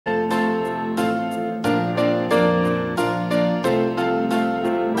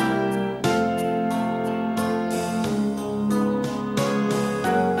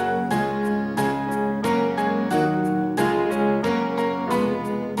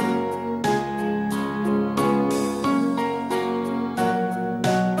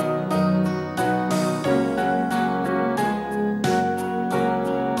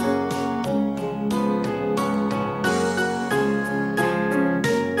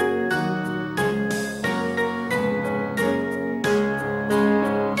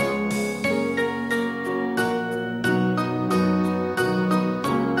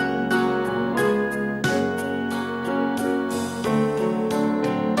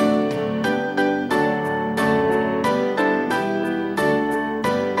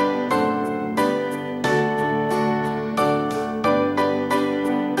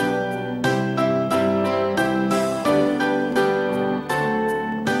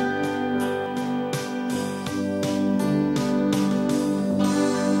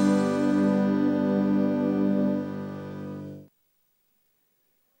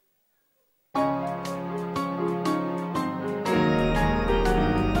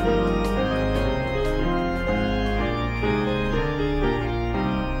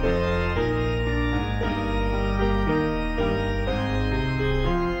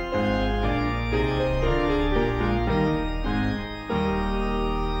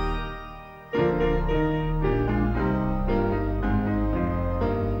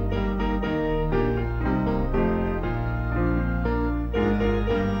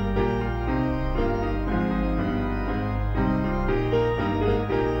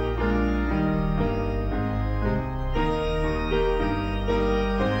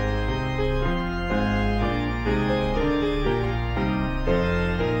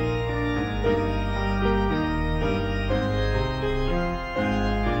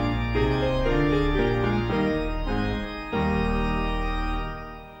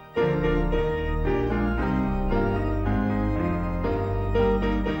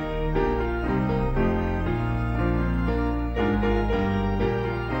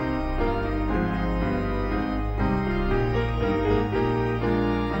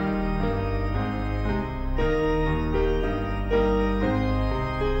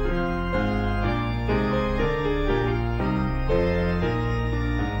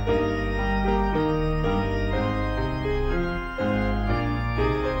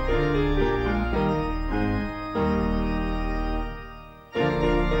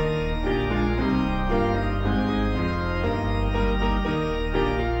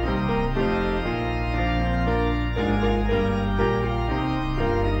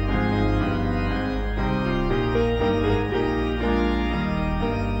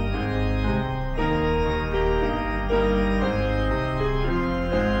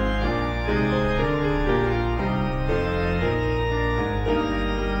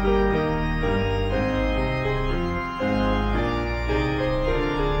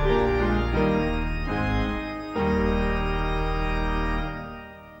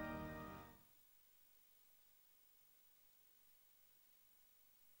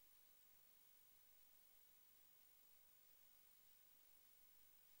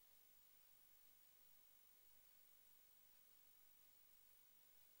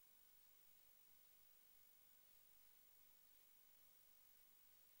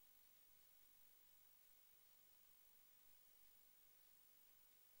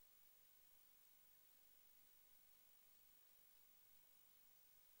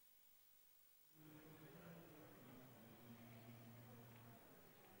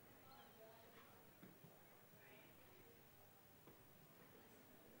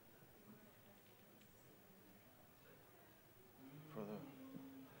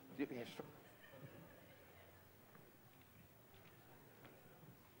Yes.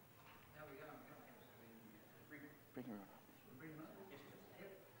 Bring her up.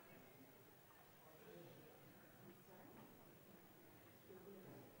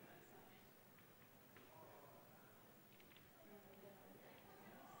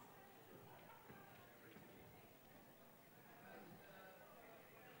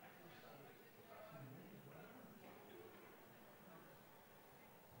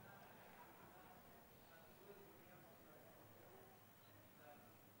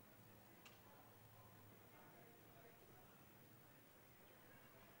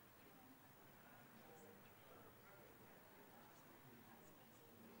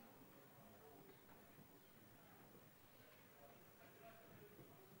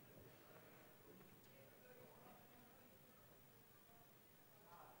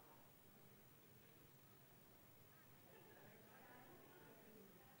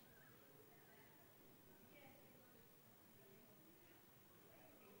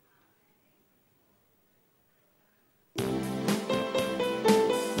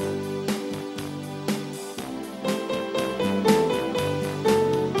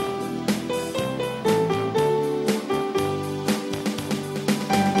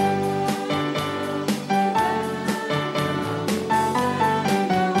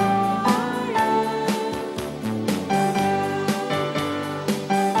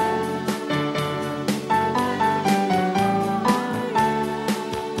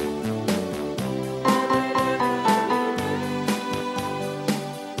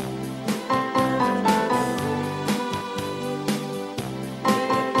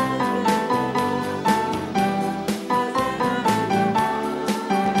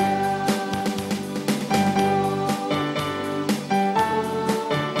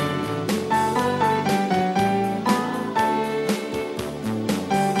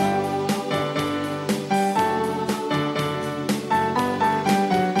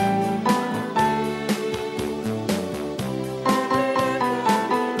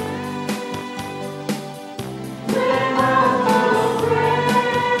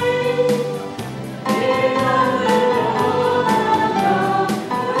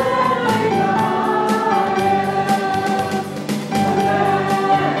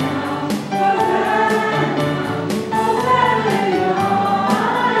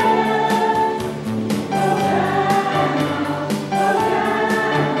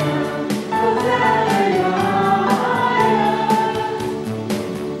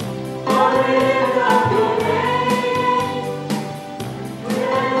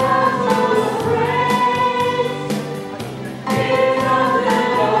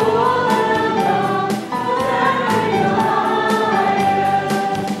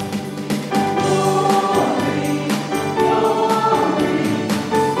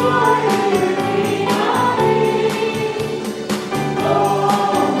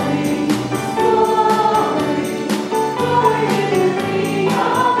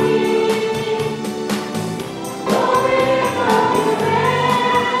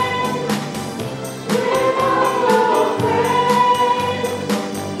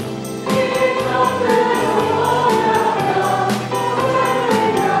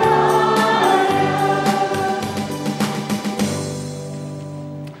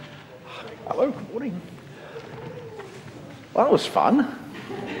 Well, that was fun.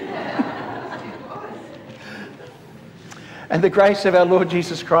 And the grace of our Lord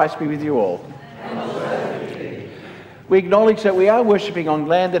Jesus Christ be with you all. We acknowledge that we are worshipping on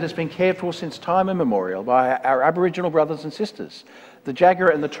land that has been cared for since time immemorial by our Aboriginal brothers and sisters. The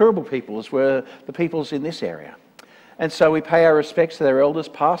Jagera and the Turrbal peoples were the peoples in this area. And so we pay our respects to their elders,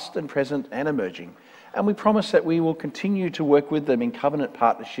 past and present and emerging. And we promise that we will continue to work with them in covenant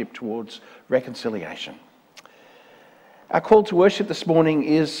partnership towards reconciliation. Our call to worship this morning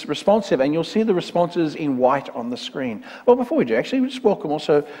is responsive, and you'll see the responses in white on the screen. Well, before we do, actually, we just welcome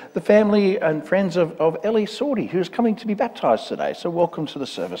also the family and friends of Ellie Sordy, who's coming to be baptised today. So welcome to the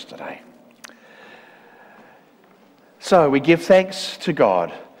service today. So we give thanks to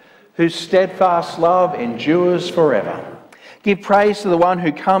God, whose steadfast love endures forever. Give praise to the one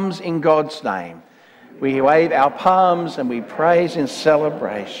who comes in God's name. We wave our palms and we praise in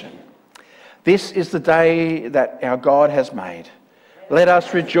celebration. This is the day that our God has made. Let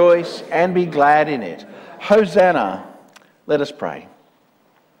us rejoice and be glad in it. Hosanna. Let us pray.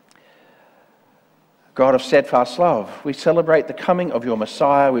 God of steadfast love, we celebrate the coming of your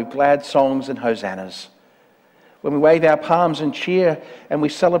Messiah with glad songs and hosannas. When we wave our palms and cheer, and we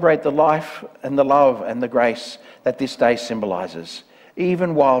celebrate the life and the love and the grace that this day symbolises,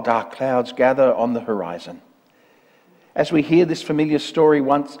 even while dark clouds gather on the horizon. As we hear this familiar story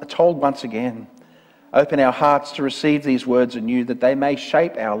told once again, open our hearts to receive these words anew, that they may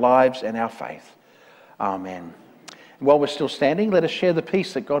shape our lives and our faith. Amen. And while we're still standing, let us share the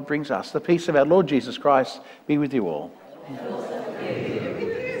peace that God brings us. The peace of our Lord Jesus Christ be with you all.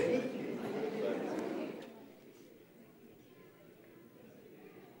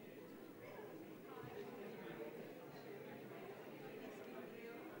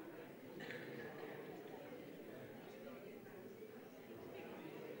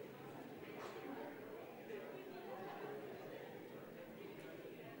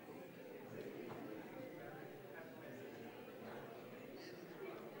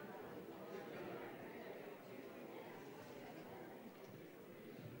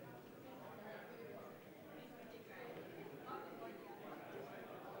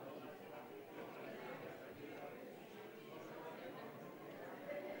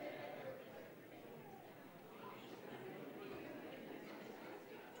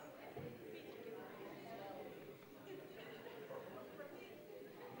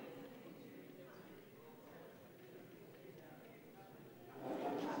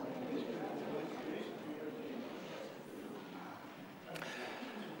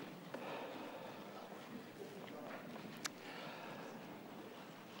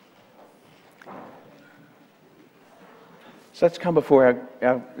 So let's come before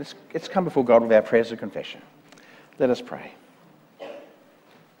let's come before God with our prayers of confession. Let us pray.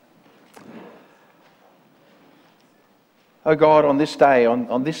 Oh God, on this day,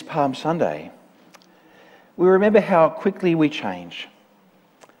 on this Palm Sunday, we remember how quickly we change,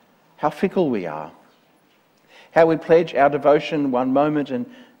 how fickle we are, how we pledge our devotion one moment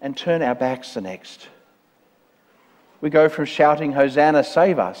and turn our backs the next. We go from shouting, "Hosanna,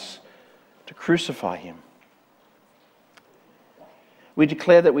 save us," to crucify him. We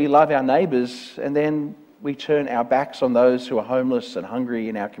declare that we love our neighbours, and then we turn our backs on those who are homeless and hungry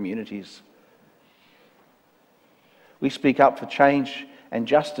in our communities. We speak up for change and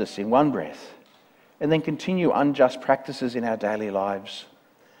justice in one breath, and then continue unjust practices in our daily lives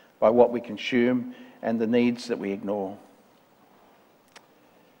by what we consume and the needs that we ignore.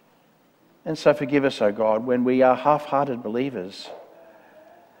 And so forgive us, O God, when we are half-hearted believers.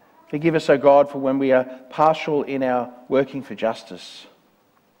 Forgive us, O God, for when we are partial in our working for justice.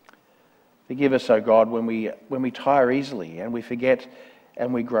 Forgive us, O God, when we tire easily and we forget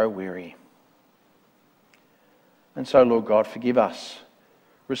and we grow weary. And so, Lord God, forgive us,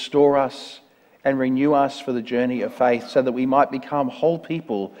 restore us, and renew us for the journey of faith, so that we might become whole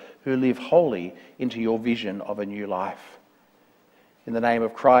people who live wholly into your vision of a new life. In the name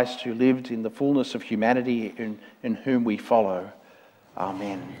of Christ, who lived in the fullness of humanity, in whom we follow.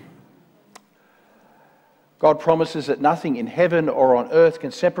 Amen. God promises that nothing in heaven or on earth can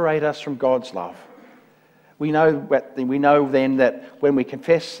separate us from God's love. We know then that when we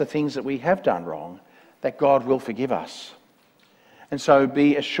confess the things that we have done wrong, that God will forgive us. And so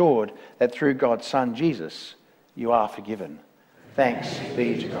be assured that through God's Son, Jesus, you are forgiven. Thanks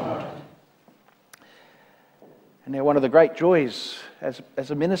be to God. And now one of the great joys as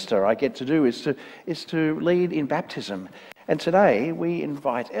a minister I get to do is to lead in baptism. And today we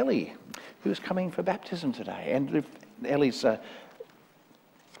invite Ellie, who is coming for baptism today. And Ellie's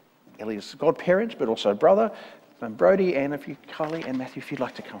godparent, but also brother, and Brody, and Kylie and Matthew, if you'd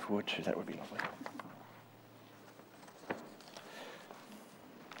like to come forward too, that would be lovely.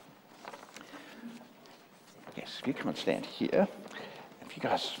 Yes, if you come and stand here, if you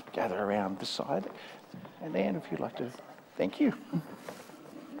guys gather around this side, and then if you'd like to, thank you.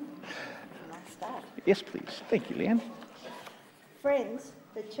 Nice start. Yes, please. Thank you, Leanne. Friends,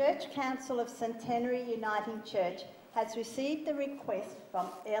 the Church Council of Centenary Uniting Church has received the request from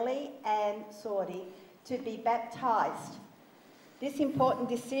Ellie Ann Sordy to be baptised. This important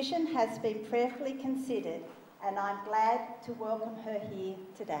decision has been prayerfully considered, and I'm glad to welcome her here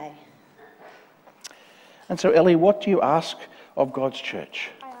today. And so, Ellie, what do you ask of God's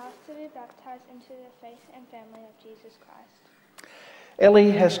church? I ask to be baptised into the faith and family of Jesus Christ.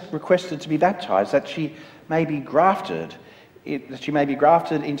 Ellie has requested to be baptised, that she may be grafted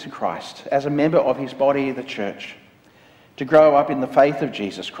into Christ as a member of his body, the church, to grow up in the faith of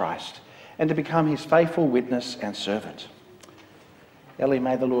Jesus Christ and to become his faithful witness and servant. Ellie,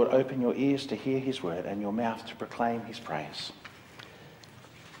 may the Lord open your ears to hear his word and your mouth to proclaim his praise.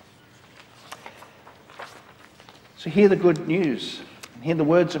 So hear the good news, and hear the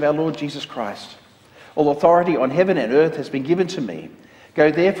words of our Lord Jesus Christ. All authority on heaven and earth has been given to me. Go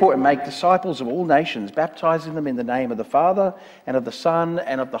therefore and make disciples of all nations, baptizing them in the name of the Father and of the Son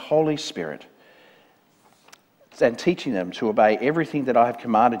and of the Holy Spirit, and teaching them to obey everything that I have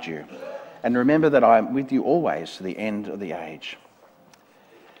commanded you. and remember that I am with you always to the end of the age.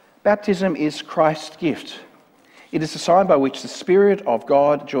 Baptism is Christ's gift. It is the sign by which the Spirit of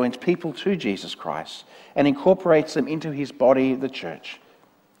God joins people to Jesus Christ and incorporates them into his body, the church.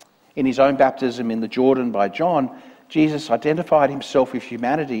 In his own baptism in the Jordan by John, Jesus identified himself with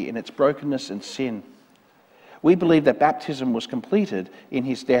humanity in its brokenness and sin. We believe that baptism was completed in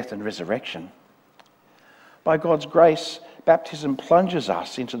his death and resurrection. By God's grace, baptism plunges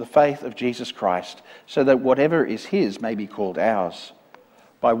us into the faith of Jesus Christ so that whatever is his may be called ours.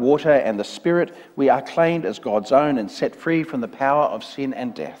 By water and the Spirit, we are claimed as God's own and set free from the power of sin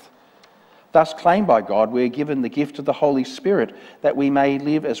and death. Thus, claimed by God, we are given the gift of the Holy Spirit that we may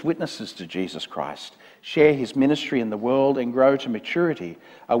live as witnesses to Jesus Christ, share his ministry in the world and grow to maturity,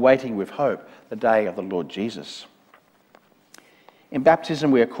 awaiting with hope the day of the Lord Jesus. In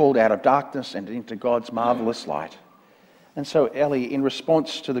baptism, we are called out of darkness and into God's marvellous light. And so, Ellie, in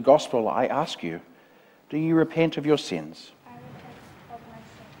response to the gospel, I ask you, do you repent of your sins? I repent of my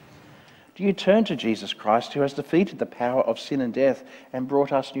sins. Do you turn to Jesus Christ, who has defeated the power of sin and death and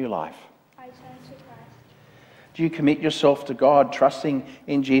brought us new life? I turn to Christ. Do you commit yourself to God, trusting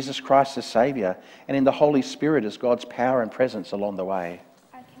in Jesus Christ as Saviour and in the Holy Spirit as God's power and presence along the way?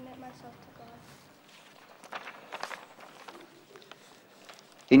 I commit myself to God.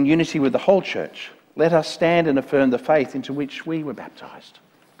 In unity with the whole church, let us stand and affirm the faith into which we were baptised.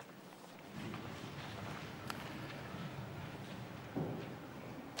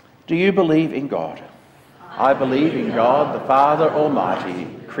 Do you believe in God? I believe in God, the Father Almighty,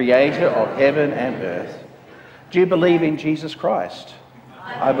 creator of heaven and earth. Do you believe in Jesus Christ?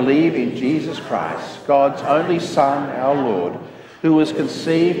 I believe in Jesus Christ, God's only Son, our Lord, who was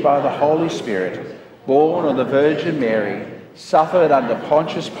conceived by the Holy Spirit, born of the Virgin Mary, suffered under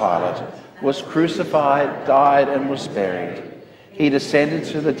Pontius Pilate, was crucified, died, and was buried. He descended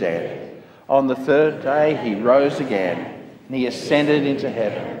to the dead. On the third day he rose again, and he ascended into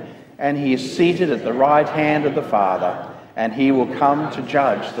heaven, and he is seated at the right hand of the Father, and he will come to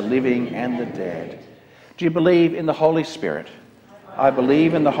judge the living and the dead. Do you believe in the Holy Spirit? I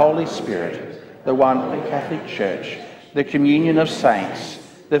believe in the Holy Spirit, the one Catholic Church, the communion of saints,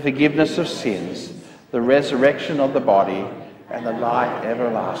 the forgiveness of sins, the resurrection of the body, and the life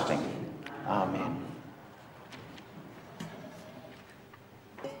everlasting. Amen.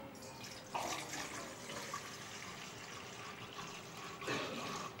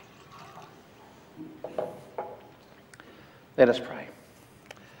 Let us pray.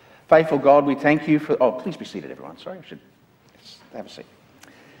 Faithful God, we thank you for... Oh, please be seated, everyone. Sorry, I should have a seat.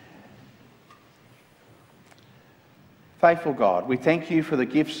 Faithful God, we thank you for the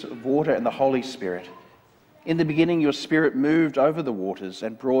gifts of water and the Holy Spirit. In the beginning, your Spirit moved over the waters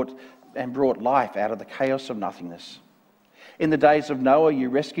and brought life out of the chaos of nothingness. In the days of Noah, you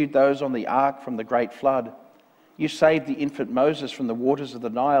rescued those on the ark from the great flood. You saved the infant Moses from the waters of the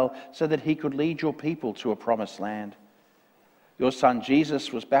Nile so that he could lead your people to a promised land. Your son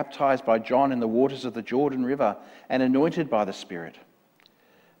Jesus was baptized by John in the waters of the Jordan River and anointed by the Spirit.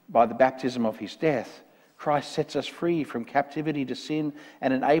 By the baptism of his death, Christ sets us free from captivity to sin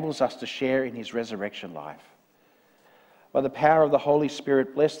and enables us to share in his resurrection life. By the power of the Holy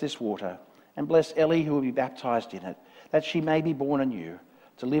Spirit, bless this water and bless Ellie, who will be baptized in it, that she may be born anew,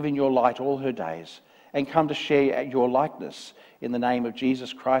 to live in your light all her days and come to share your likeness in the name of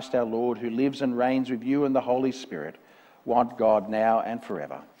Jesus Christ our Lord, who lives and reigns with you in the Holy Spirit, one God, now and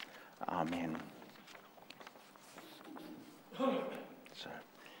forever. Amen. So,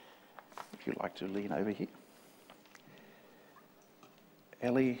 if you'd like to lean over here.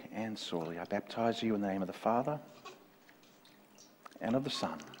 Ellie and Sorley, I baptize you in the name of the Father, and of the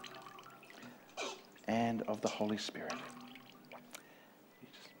Son, and of the Holy Spirit.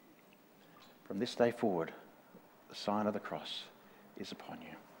 From this day forward, the sign of the cross is upon you.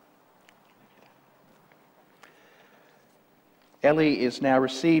 Ellie is now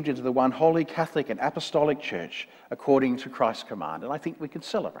received into the one holy Catholic and Apostolic Church according to Christ's command. And I think we can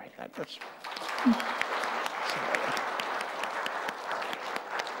celebrate that.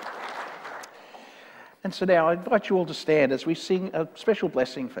 And so now I invite you all to stand as we sing a special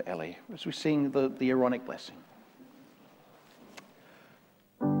blessing for Ellie, as we sing the Aaronic blessing.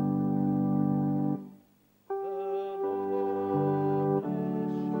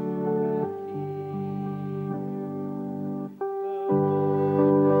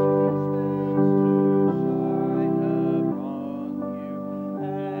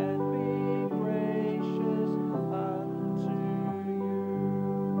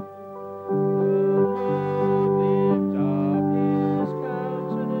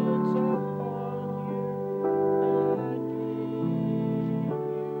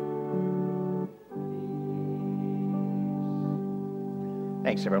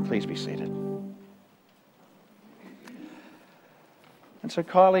 Thanks, everyone. Please be seated. And so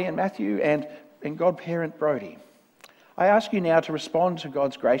Kylie and Matthew and godparent Brodie, I ask you now to respond to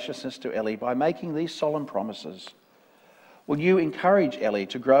God's graciousness to Ellie by making these solemn promises. Will you encourage Ellie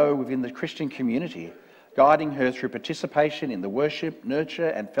to grow within the Christian community, guiding her through participation in the worship, nurture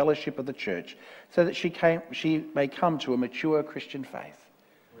and fellowship of the church, so that she may come to a mature Christian faith?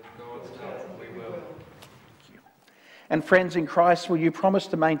 With God's help, we will. Thank you. And friends in Christ, will you promise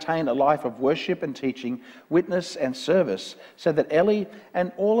to maintain a life of worship and teaching, witness and service, so that Ellie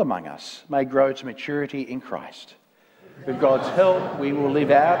and all among us may grow to maturity in Christ? With God's help, we will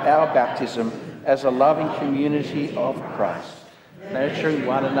live out our baptism as a loving community of Christ, nurturing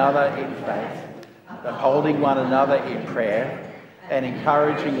one another in faith, upholding one another in prayer, and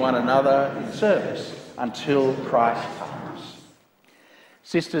encouraging one another in service until Christ comes.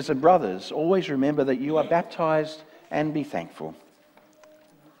 Sisters and brothers, always remember that you are baptised and be thankful.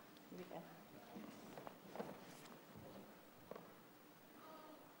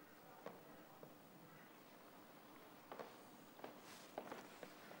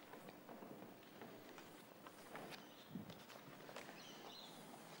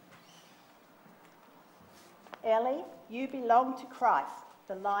 Ellie, you belong to Christ,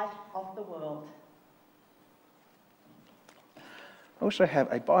 the light of the world. I also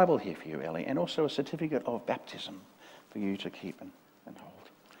have a Bible here for you, Ellie, and also a certificate of baptism for you to keep and hold.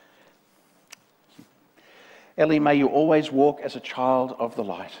 Ellie, may you always walk as a child of the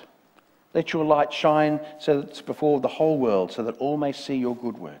light. Let your light shine so that it's before the whole world, so that all may see your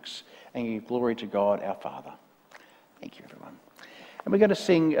good works and give glory to God our Father. Thank you, everyone. And we're going to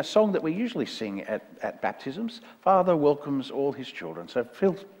sing a song that we usually sing at baptisms. Father welcomes all his children. So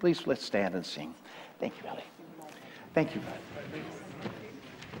please let's stand and sing. Thank you, Ellie. Thank you.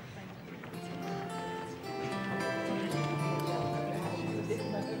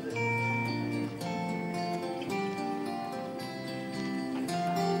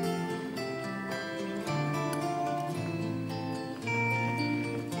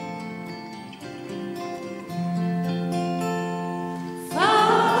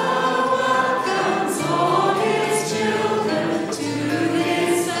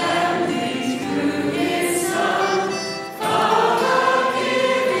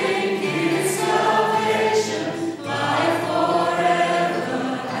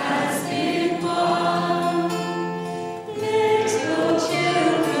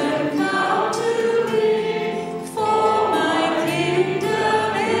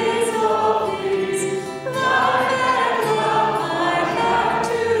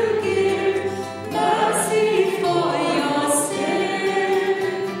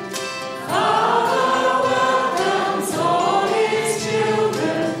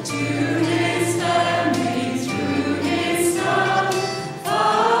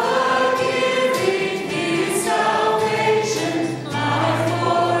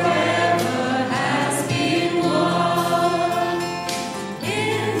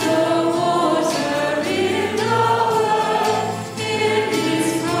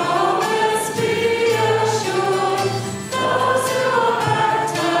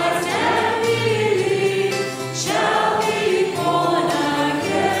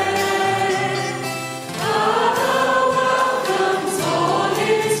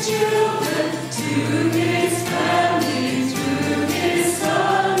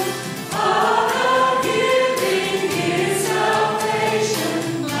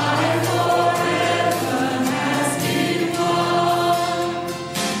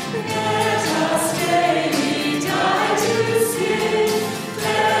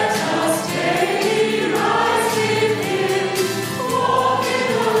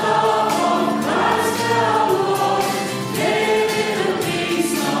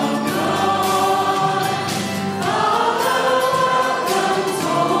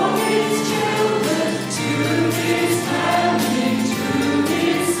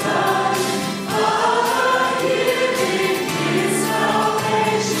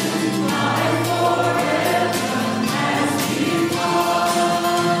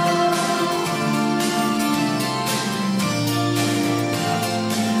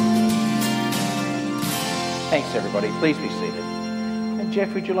 Thanks, everybody. Please be seated. And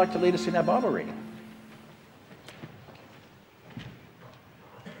Jeff, would you like to lead us in our Bible reading?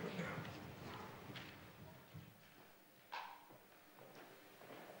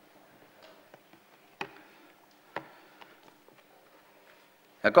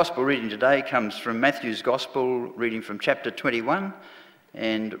 Our Gospel reading today comes from Matthew's Gospel, reading from chapter 21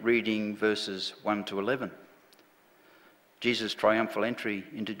 and reading verses 1 to 11. Jesus' triumphal entry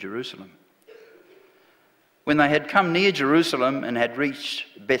into Jerusalem. When they had come near Jerusalem and had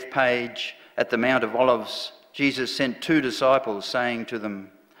reached Bethphage at the Mount of Olives, Jesus sent 2 disciples, saying to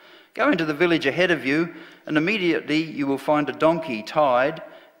them, "Go into the village ahead of you, and immediately you will find a donkey tied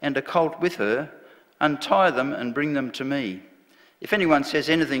and a colt with her. Untie them and bring them to me. If anyone says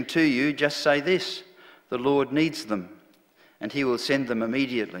anything to you, just say this: 'The Lord needs them,' and he will send them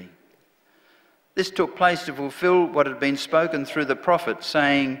immediately." This took place to fulfill what had been spoken through the prophet,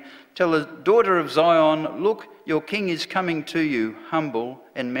 saying, "Tell the daughter of Zion, look, your king is coming to you, humble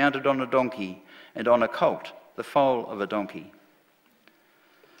and mounted on a donkey, and on a colt, the foal of a donkey."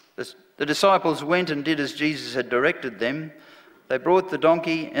 The disciples went and did as Jesus had directed them. They brought the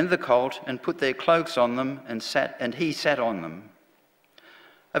donkey and the colt and put their cloaks on them, and he sat on them.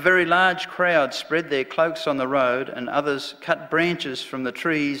 A very large crowd spread their cloaks on the road, and others cut branches from the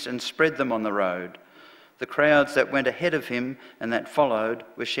trees and spread them on the road. The crowds that went ahead of him and that followed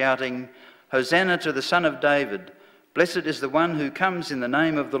were shouting, "Hosanna to the Son of David! Blessed is the one who comes in the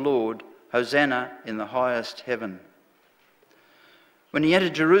name of the Lord! Hosanna in the highest heaven!" When he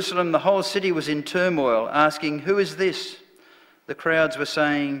entered Jerusalem, the whole city was in turmoil, asking, "Who is this?" The crowds were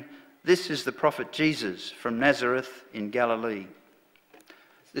saying, "This is the prophet Jesus from Nazareth in Galilee."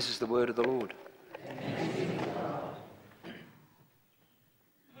 This is the word of the Lord.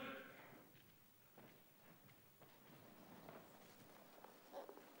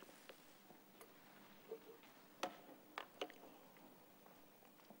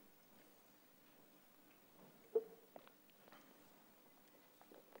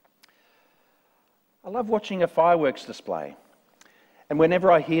 I love watching a fireworks display. And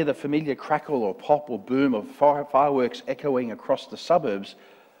whenever I hear the familiar crackle or pop or boom of fireworks echoing across the suburbs,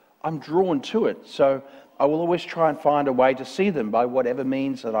 I'm drawn to it, so I will always try and find a way to see them by whatever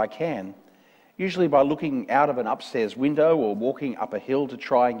means that I can, usually by looking out of an upstairs window or walking up a hill to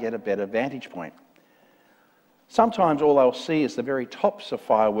try and get a better vantage point. Sometimes all I'll see is the very tops of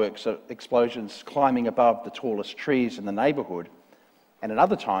fireworks explosions climbing above the tallest trees in the neighbourhood, and at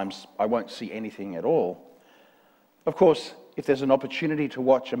other times I won't see anything at all. Of course, if there's an opportunity to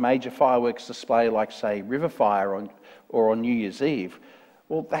watch a major fireworks display like, say, River Fire or on New Year's Eve,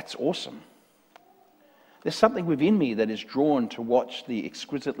 well, that's awesome. There's something within me that is drawn to watch the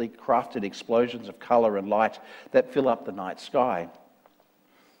exquisitely crafted explosions of colour and light that fill up the night sky.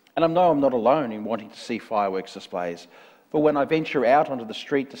 And I know I'm not alone in wanting to see fireworks displays, but when I venture out onto the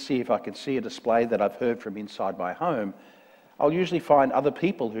street to see if I can see a display that I've heard from inside my home, I'll usually find other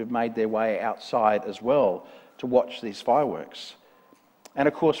people who've made their way outside as well to watch these fireworks. And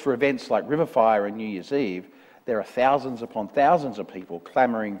of course, for events like River Fire and New Year's Eve, there are thousands upon thousands of people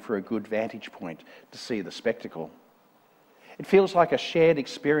clamouring for a good vantage point to see the spectacle. It feels like a shared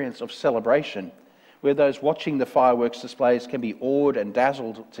experience of celebration, where those watching the fireworks displays can be awed and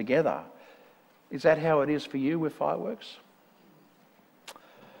dazzled together. Is that how it is for you with fireworks? I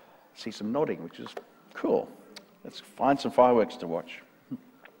see some nodding, which is cool. Let's find some fireworks to watch.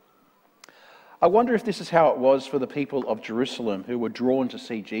 I wonder if this is how it was for the people of Jerusalem who were drawn to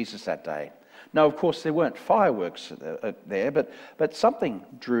see Jesus that day. No, of course, there weren't fireworks there, but something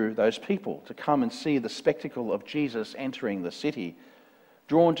drew those people to come and see the spectacle of Jesus entering the city,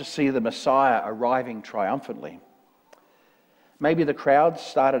 drawn to see the Messiah arriving triumphantly. Maybe the crowds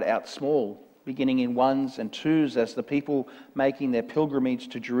started out small, beginning in ones and twos as the people making their pilgrimage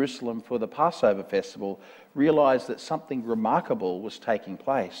to Jerusalem for the Passover festival realised that something remarkable was taking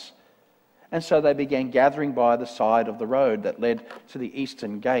place. And so they began gathering by the side of the road that led to the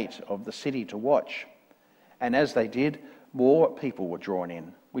eastern gate of the city to watch. And as they did, more people were drawn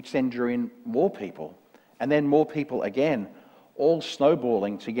in, which then drew in more people, and then more people again, all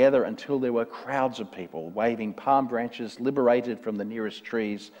snowballing together until there were crowds of people waving palm branches liberated from the nearest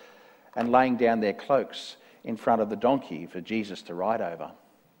trees and laying down their cloaks in front of the donkey for Jesus to ride over.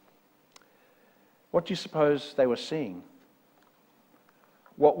 What do you suppose they were seeing?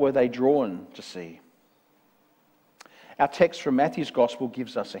 What were they drawn to see? Our text from Matthew's Gospel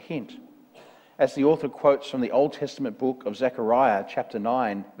gives us a hint, as the author quotes from the Old Testament book of Zechariah, chapter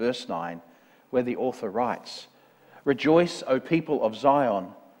 9, verse 9, where the author writes, "Rejoice, O people of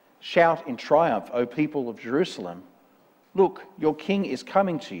Zion. Shout in triumph, O people of Jerusalem. Look, your king is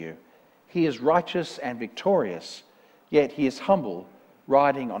coming to you. He is righteous and victorious, yet he is humble,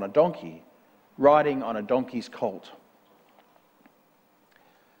 riding on a donkey's colt."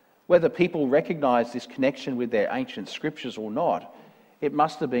 Whether people recognise this connection with their ancient scriptures or not, it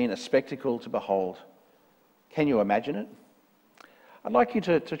must have been a spectacle to behold. Can you imagine it? I'd like you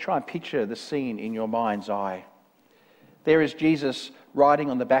to try and picture the scene in your mind's eye. There is Jesus riding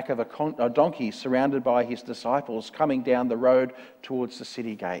on the back of a donkey, surrounded by his disciples, coming down the road towards the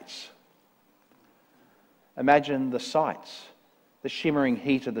city gates. Imagine the sights, the shimmering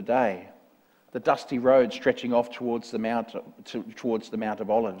heat of the day, the dusty road stretching off towards the Mount of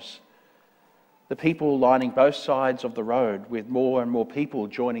Olives, the people lining both sides of the road, with more and more people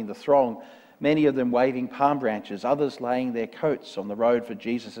joining the throng, many of them waving palm branches, others laying their coats on the road for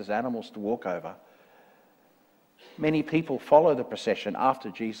Jesus' animals to walk over. Many people follow the procession after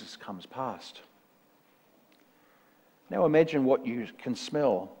Jesus comes past. Now imagine what you can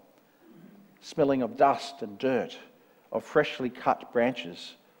smell, smelling of dust and dirt, of freshly cut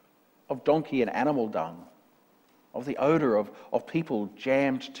branches, of donkey and animal dung, of the odour of people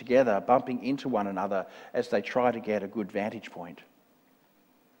jammed together, bumping into one another as they try to get a good vantage point.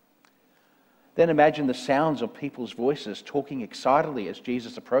 Then imagine the sounds of people's voices talking excitedly as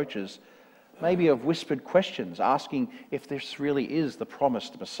Jesus approaches, maybe of whispered questions, asking if this really is the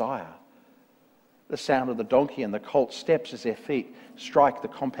promised Messiah. The sound of the donkey and the colt's steps as their feet strike the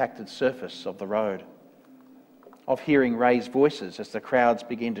compacted surface of the road. Of hearing raised voices as the crowds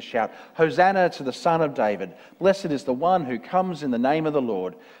begin to shout, "Hosanna to the Son of David! Blessed is the one who comes in the name of the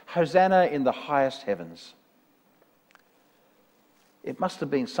Lord! Hosanna in the highest heavens!" It must have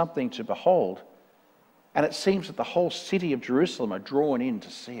been something to behold, and it seems that the whole city of Jerusalem are drawn in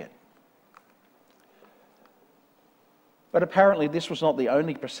to see it. But apparently this was not the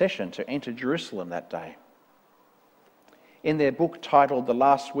only procession to enter Jerusalem that day. In their book titled The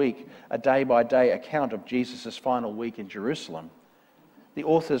Last Week, a day-by-day account of Jesus' final week in Jerusalem, the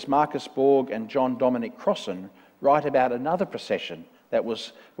authors Marcus Borg and John Dominic Crossan write about another procession that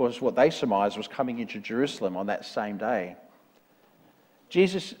was what they surmised was coming into Jerusalem on that same day.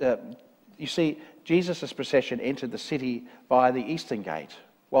 Jesus' procession entered the city via the eastern gate,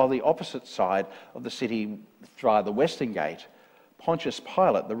 while the opposite side of the city, via the western gate, Pontius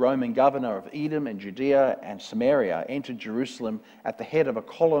Pilate, the Roman governor of Edom and Judea and Samaria, entered Jerusalem at the head of a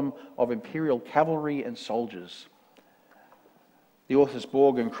column of imperial cavalry and soldiers. The authors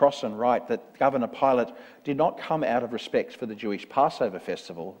Borg and Crossan write that Governor Pilate did not come out of respect for the Jewish Passover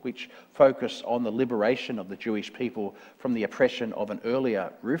festival, which focused on the liberation of the Jewish people from the oppression of an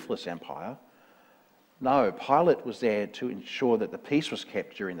earlier ruthless empire. No, Pilate was there to ensure that the peace was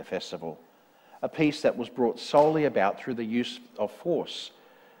kept during the festival, a peace that was brought solely about through the use of force,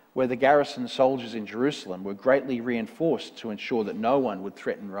 where the garrison soldiers in Jerusalem were greatly reinforced to ensure that no one would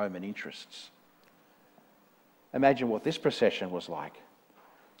threaten Roman interests. Imagine what this procession was like.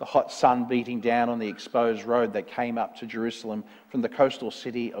 The hot sun beating down on the exposed road that came up to Jerusalem from the coastal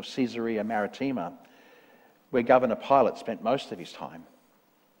city of Caesarea Maritima, where Governor Pilate spent most of his time.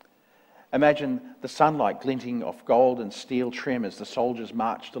 Imagine the sunlight glinting off gold and steel trim as the soldiers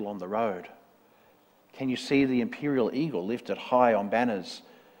marched along the road. Can you see the imperial eagle lifted high on banners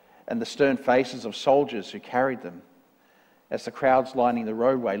and the stern faces of soldiers who carried them as the crowds lining the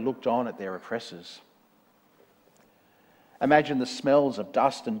roadway looked on at their oppressors? Imagine the smells of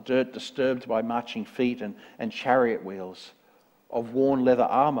dust and dirt disturbed by marching feet and chariot wheels, of worn leather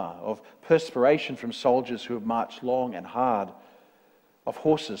armour, of perspiration from soldiers who have marched long and hard, of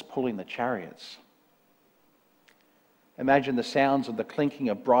horses pulling the chariots. Imagine the sounds of the clinking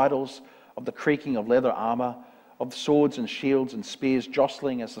of bridles, of the creaking of leather armour, of swords and shields and spears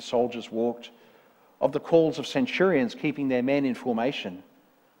jostling as the soldiers walked, of the calls of centurions keeping their men in formation,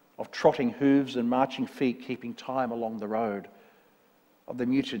 of trotting hooves and marching feet keeping time along the road, of the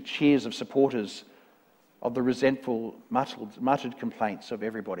muted cheers of supporters, of the resentful muttered complaints of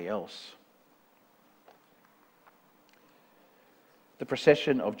everybody else. The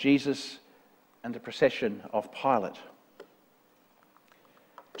procession of Jesus and the procession of Pilate.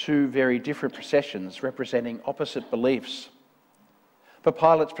 Two very different processions representing opposite beliefs. For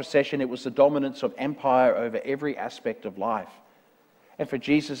Pilate's procession, it was the dominance of empire over every aspect of life. And for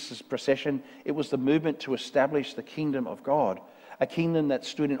Jesus' procession, it was the movement to establish the kingdom of God, a kingdom that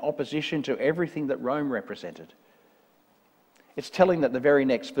stood in opposition to everything that Rome represented. It's telling that the very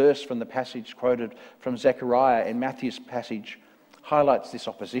next verse from the passage quoted from Zechariah in Matthew's passage highlights this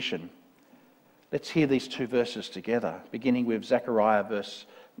opposition. Let's hear these two verses together, beginning with Zechariah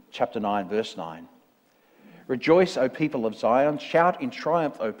chapter 9, verse 9. "Rejoice, O people of Zion. Shout in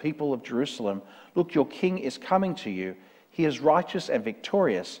triumph, O people of Jerusalem. Look, your king is coming to you. He is righteous and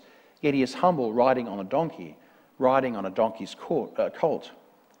victorious, yet he is humble, riding on a donkey, riding on a donkey's colt."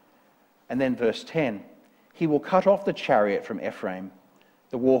 And then verse 10. "He will cut off the chariot from Ephraim,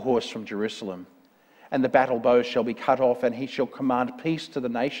 the war horse from Jerusalem, and the battle bow shall be cut off, and he shall command peace to the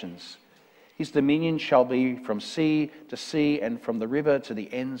nations. His dominion shall be from sea to sea and from the river to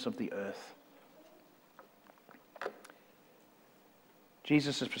the ends of the earth."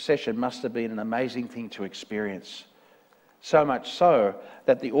 Jesus' procession must have been an amazing thing to experience. So much so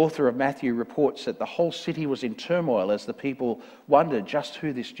that the author of Matthew reports that the whole city was in turmoil as the people wondered just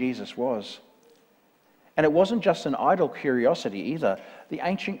who this Jesus was. And it wasn't just an idle curiosity either. The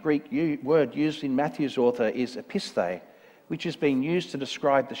ancient Greek word used in Matthew's author is episthe, which is being used to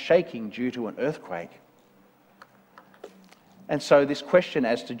describe the shaking due to an earthquake. And so this question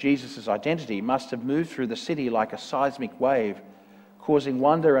as to Jesus' identity must have moved through the city like a seismic wave, causing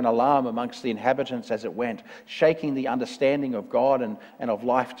wonder and alarm amongst the inhabitants as it went, shaking the understanding of God and of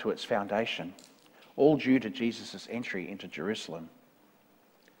life to its foundation, all due to Jesus' entry into Jerusalem.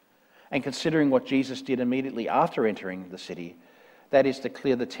 And considering what Jesus did immediately after entering the city, that is to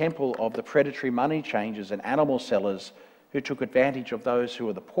clear the temple of the predatory money changers and animal sellers who took advantage of those who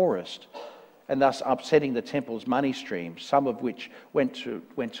were the poorest, and thus upsetting the temple's money stream, some of which went to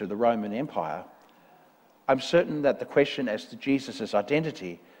the Roman Empire, I'm certain that the question as to Jesus'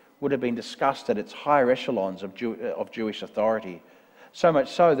 identity would have been discussed at its higher echelons of Jewish authority, so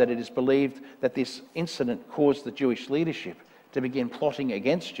much so that it is believed that this incident caused the Jewish leadership to begin plotting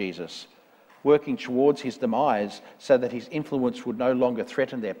against Jesus, working towards his demise so that his influence would no longer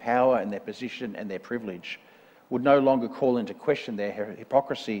threaten their power and their position and their privilege, would no longer call into question their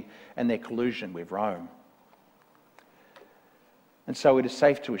hypocrisy and their collusion with Rome. And so it is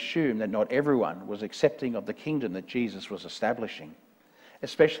safe to assume that not everyone was accepting of the kingdom that Jesus was establishing,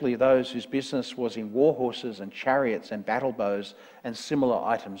 especially those whose business was in war horses and chariots and battle bows and similar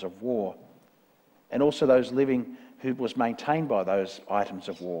items of war, and also those living who was maintained by those items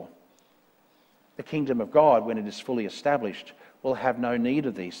of war. The kingdom of God, when it is fully established, will have no need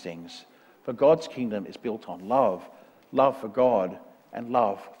of these things, for God's kingdom is built on love, love for God and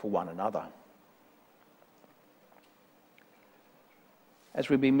love for one another. As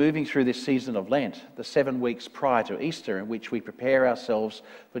we've been moving through this season of Lent, the 7 weeks prior to Easter, in which we prepare ourselves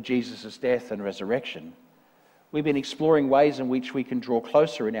for Jesus' death and resurrection, we've been exploring ways in which we can draw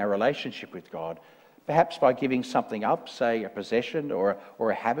closer in our relationship with God, perhaps by giving something up, say a possession or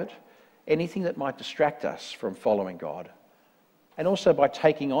a habit, anything that might distract us from following God, and also by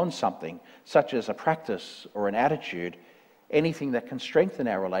taking on something such as a practice or an attitude, anything that can strengthen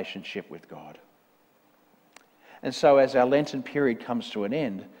our relationship with God. And so as our Lenten period comes to an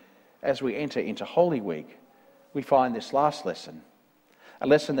end, as we enter into Holy Week, we find this last lesson, a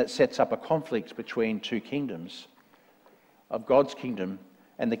lesson that sets up a conflict between two kingdoms, of God's kingdom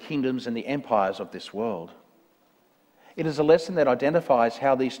and the kingdoms and the empires of this world. It is a lesson that identifies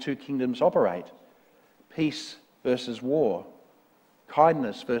how these two kingdoms operate: peace versus war,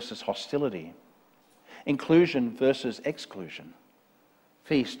 kindness versus hostility, inclusion versus exclusion,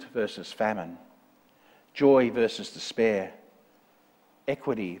 feast versus famine, joy versus despair,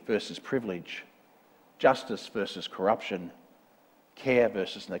 equity versus privilege, justice versus corruption, care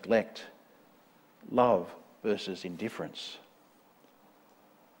versus neglect, love versus indifference.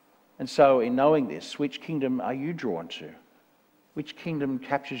 And so in knowing this, which kingdom are you drawn to? Which kingdom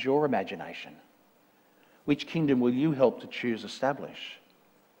captures your imagination? Which kingdom will you help to choose establish?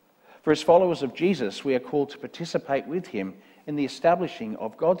 For as followers of Jesus, we are called to participate with him in the establishing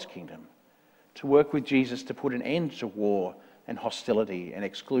of God's kingdom, to work with Jesus to put an end to war and hostility and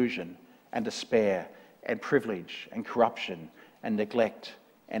exclusion and despair and privilege and corruption and neglect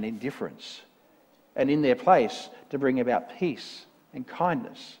and indifference, and in their place to bring about peace and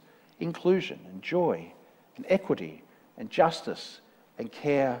kindness, inclusion and joy and equity and justice and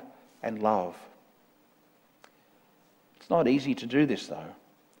care and love. It's not easy to do this though.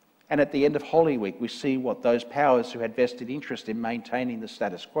 And at the end of Holy Week, we see what those powers who had vested interest in maintaining the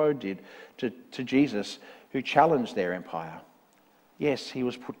status quo did to Jesus, who challenged their empire. Yes, he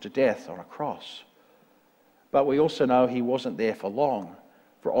was put to death on a cross. But we also know he wasn't there for long,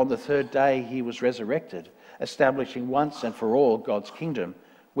 for on the third day he was resurrected, establishing once and for all God's kingdom,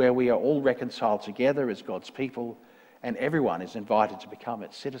 where we are all reconciled together as God's people, and everyone is invited to become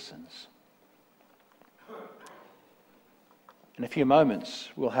its citizens. In a few moments,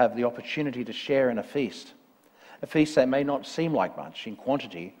 we'll have the opportunity to share in a feast that may not seem like much in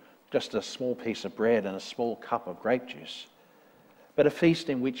quantity, just a small piece of bread and a small cup of grape juice, but a feast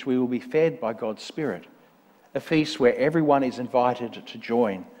in which we will be fed by God's Spirit, a feast where everyone is invited to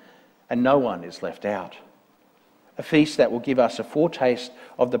join and no one is left out, a feast that will give us a foretaste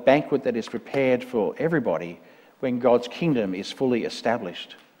of the banquet that is prepared for everybody when God's kingdom is fully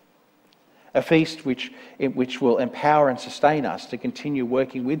established. A feast which will empower and sustain us to continue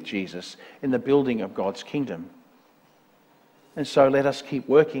working with Jesus in the building of God's kingdom. And so let us keep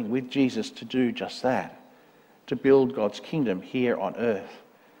working with Jesus to do just that, to build God's kingdom here on earth,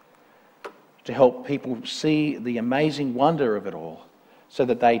 to help people see the amazing wonder of it all, so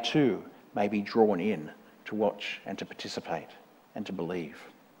that they too may be drawn in to watch and to participate and to believe.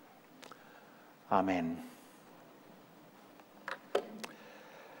 Amen.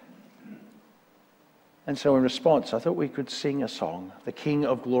 And so in response, I thought we could sing a song, The King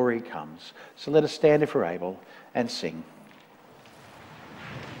of Glory Comes. So let us stand if we're able and sing.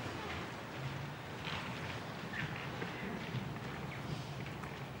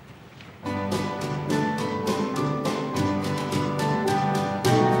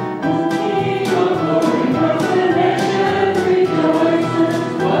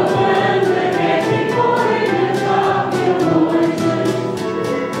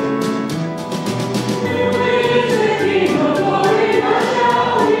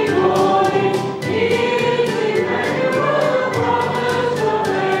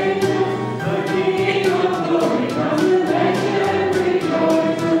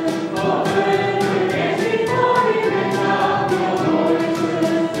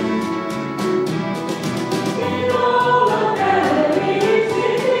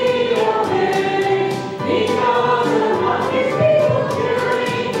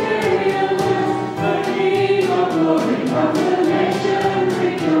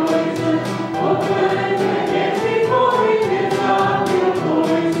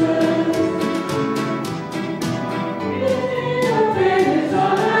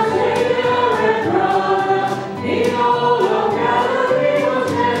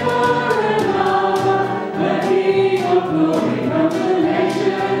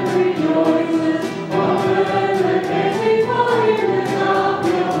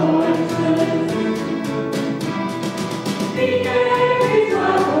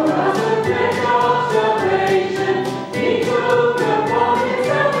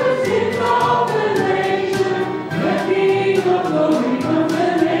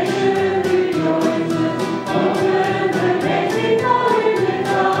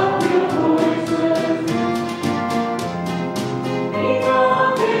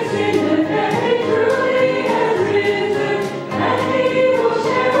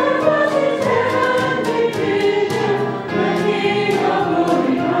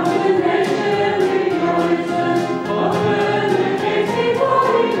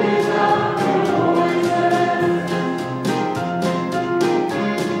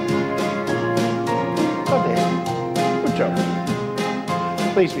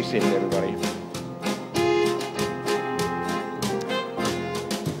 Please be seated, everybody.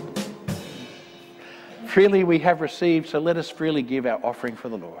 Freely we have received, so let us freely give our offering for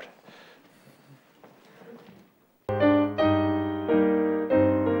the Lord.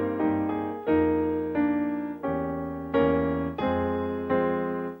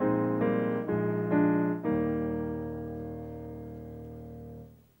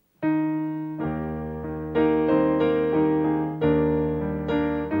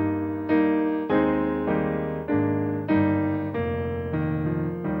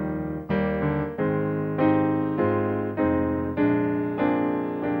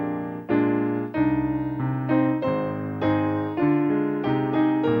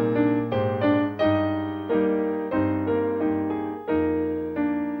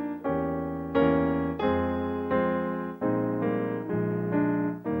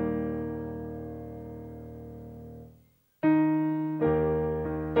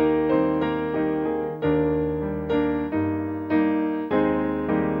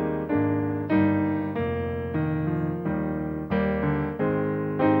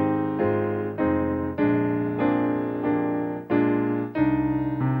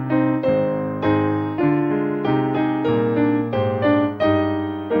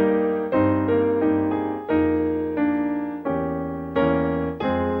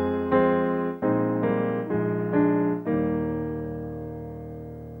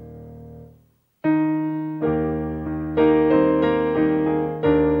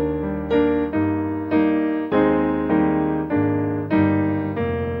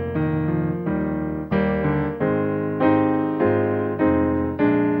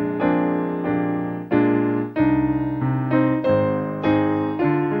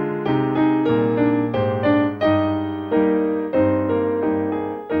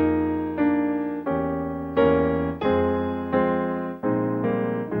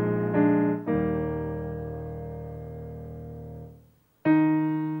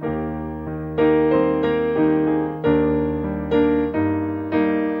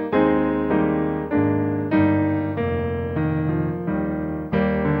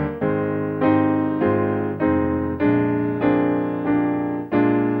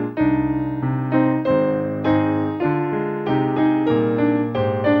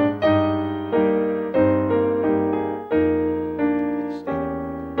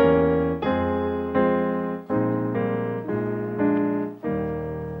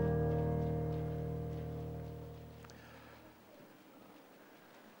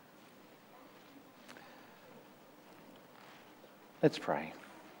 Let's pray.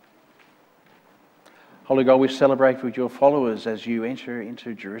 Holy God, we celebrate with your followers as you enter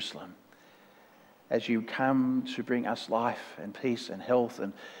into Jerusalem, as you come to bring us life and peace and health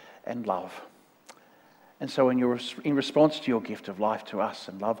and love. And so in response to your gift of life to us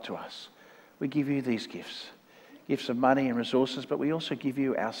and love to us, we give you these gifts of money and resources, but we also give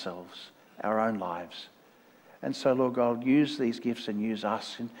you ourselves, our own lives. And so, Lord God, use these gifts and use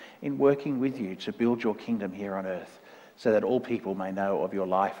us in working with you to build your kingdom here on earth so that all people may know of your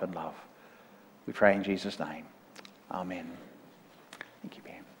life and love. We pray in Jesus' name. Amen. Thank you,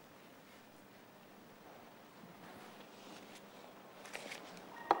 Ben.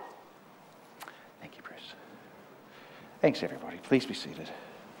 Thank you, Bruce. Thanks, everybody. Please be seated.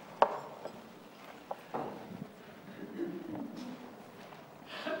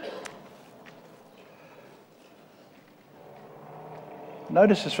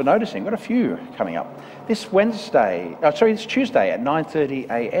 Notices for noticing. Got a few coming up. This Tuesday at 9:30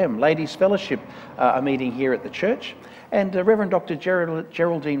 a.m. Ladies' Fellowship are meeting here at the church, and Reverend Dr.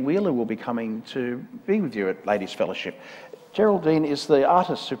 Geraldine Wheeler will be coming to be with you at Ladies' Fellowship. Geraldine is the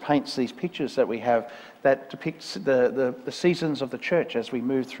artist who paints these pictures that we have that depicts the seasons of the church as we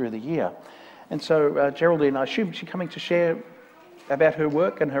move through the year. And so Geraldine, I assume she's coming to share about her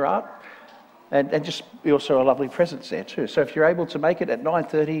work and her art. And just be also a lovely presence there too. So if you're able to make it at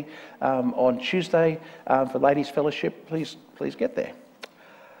 9:30 on Tuesday for Ladies' Fellowship, please get there.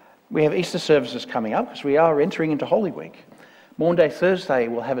 We have Easter services coming up because we are entering into Holy Week. Maunday Thursday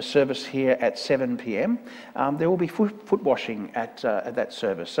we'll have a service here at 7 p.m. There will be foot washing at that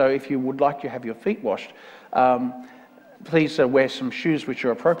service. So if you would like to have your feet washed, please wear some shoes which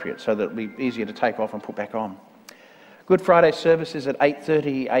are appropriate so that it'll be easier to take off and put back on. Good Friday service is at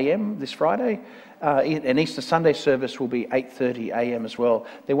 8:30 a.m. this Friday. An Easter Sunday service will be 8:30 a.m. as well.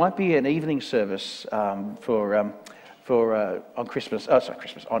 There won't be an evening service on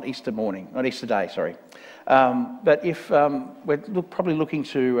Easter morning, on Easter Day, sorry. But if we're probably looking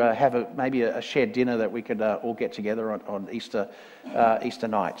to have maybe a shared dinner that we could all get together on Easter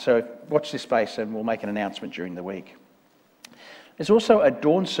night. So watch this space and we'll make an announcement during the week. There's also a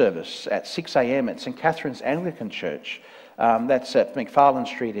dawn service at 6 a.m. at St Catherine's Anglican Church. That's at McFarlane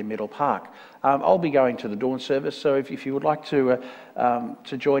Street in Middle Park. I'll be going to the dawn service, so if you would like to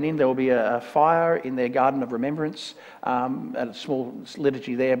join in, there will be a fire in their Garden of Remembrance, a small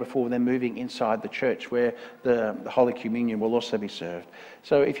liturgy there before then moving inside the church where the Holy Communion will also be served.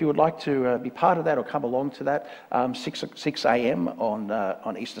 So if you would like to be part of that or come along to that, 6 a.m.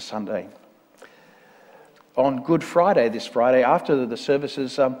 on Easter Sunday. On Good Friday, this Friday, after the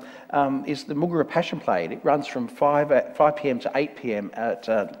services, is the Muggera Passion Play. It runs from 5 p.m. to 8 p.m.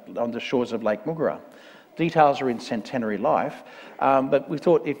 on the shores of Lake Muggera. Details are in Centenary Life, but we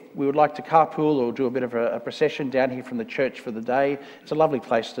thought if we would like to carpool or do a bit of a procession down here from the church for the day, it's a lovely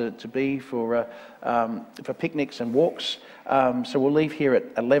place to be for picnics and walks. So we'll leave here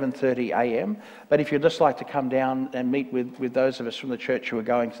at 11:30 a.m. But if you'd just like to come down and meet with those of us from the church who are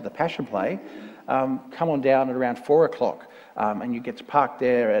going to the Passion Play, come on down at around 4 o'clock and you get to park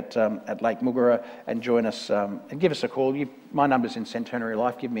there at Lake Muggera and join us and give us a call. My number's in Centenary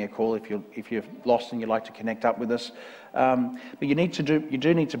Life. Give me a call if you're lost and you'd like to connect up with us. But you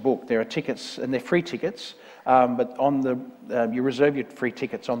do need to book. There are tickets and they're free tickets, but you reserve your free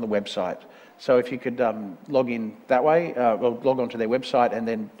tickets on the website. So if you could log in that way, log on to their website and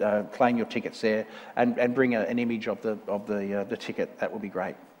then claim your tickets there and bring an image of the ticket, that would be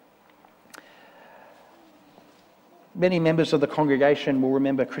great. Many members of the congregation will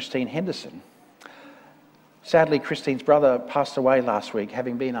remember Christine Henderson. Sadly, Christine's brother passed away last week,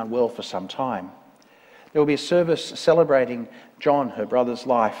 having been unwell for some time. There will be a service celebrating John, her brother's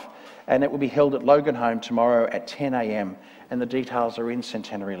life, and it will be held at Logan Home tomorrow at 10 a.m, and the details are in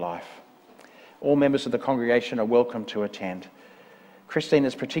Centenary Life. All members of the congregation are welcome to attend. Christine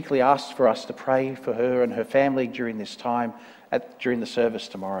has particularly asked for us to pray for her and her family during this time, during the service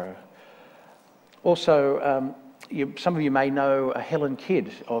tomorrow. Also, some of you may know Helen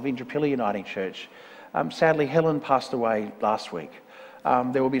Kidd of Indooroopilly Uniting Church. Sadly, Helen passed away last week.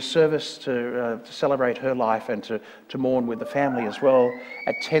 There will be a service to celebrate her life and to mourn with the family as well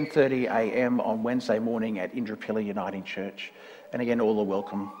at 10:30 a.m. on Wednesday morning at Indooroopilly Uniting Church. And again, all are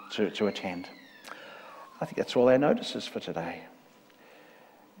welcome to attend. I think that's all our notices for today.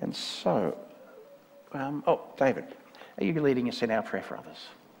 And so, David, are you leading us in our prayer for others?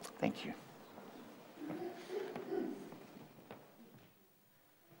 Thank you.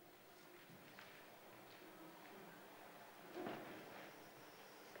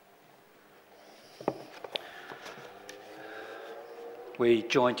 We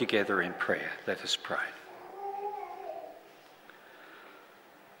join together in prayer. Let us pray.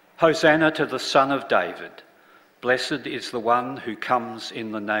 Hosanna to the Son of David. Blessed is the one who comes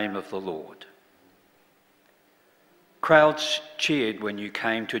in the name of the Lord. Crowds cheered when you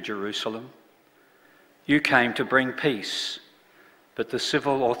came to Jerusalem. You came to bring peace, but the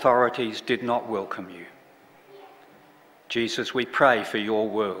civil authorities did not welcome you. Jesus, we pray for your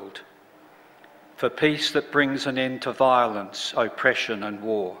world, for peace that brings an end to violence, oppression and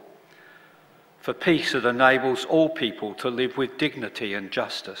war, for peace that enables all people to live with dignity and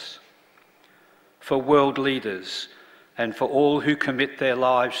justice, for world leaders and for all who commit their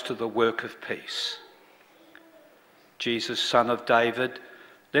lives to the work of peace. Jesus, Son of David,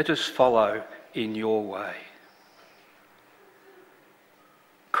 let us follow in your way.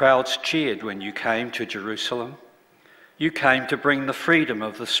 Crowds cheered when you came to Jerusalem. You came to bring the freedom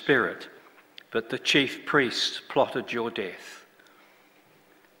of the Spirit, but the chief priests plotted your death.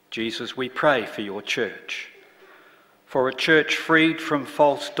 Jesus, we pray for your church, for a church freed from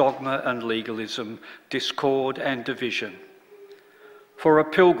false dogma and legalism, discord and division, for a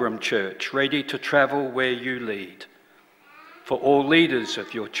pilgrim church ready to travel where you lead, for all leaders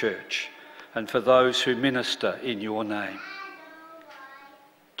of your church and for those who minister in your name.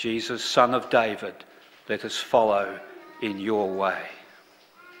 Jesus, Son of David, let us follow in your way.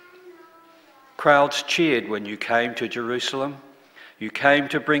 Crowds cheered when you came to Jerusalem. You came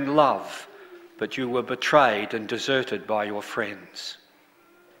to bring love, but you were betrayed and deserted by your friends.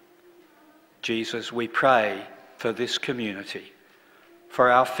 Jesus, we pray for this community, for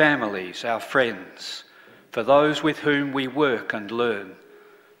our families, our friends, for those with whom we work and learn,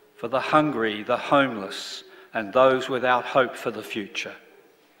 for the hungry, the homeless, and those without hope for the future,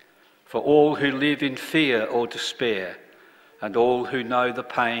 for all who live in fear or despair, and all who know the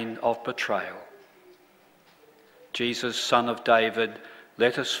pain of betrayal. Jesus, Son of David,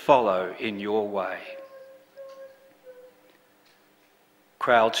 let us follow in your way.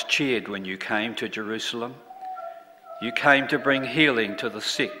 Crowds cheered when you came to Jerusalem. You came to bring healing to the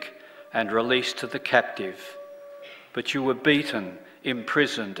sick and release to the captive, but you were beaten,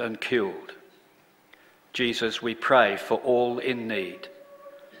 imprisoned and killed. Jesus, we pray for all in need,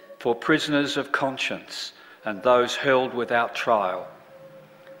 for prisoners of conscience and those held without trial,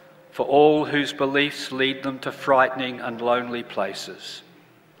 for all whose beliefs lead them to frightening and lonely places,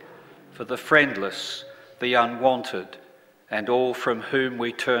 for the friendless, the unwanted, and all from whom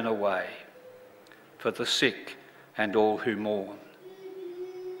we turn away, for the sick and all who mourn.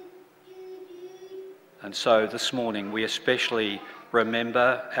 And so this morning we especially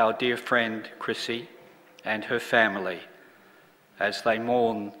remember our dear friend Chrissy and her family as they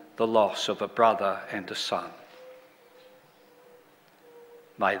mourn the loss of a brother and a son.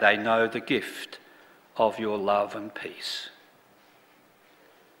 May they know the gift of your love and peace.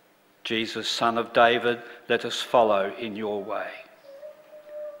 Jesus, Son of David, let us follow in your way.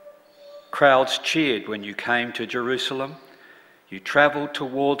 Crowds cheered when you came to Jerusalem. You travelled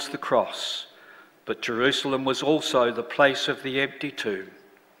towards the cross, but Jerusalem was also the place of the empty tomb.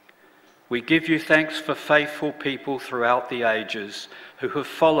 We give you thanks for faithful people throughout the ages who have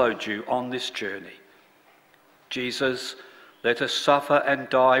followed you on this journey. Jesus, let us suffer and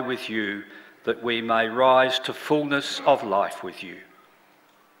die with you, that we may rise to fullness of life with you.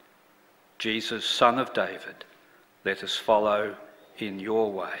 Jesus, Son of David, let us follow in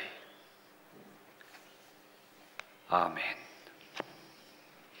your way. Amen.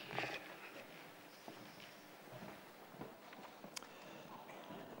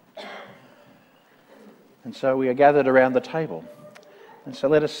 And so we are gathered around the table. And so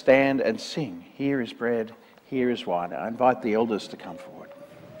let us stand and sing. Here is bread, here is wine. I invite the elders to come forward.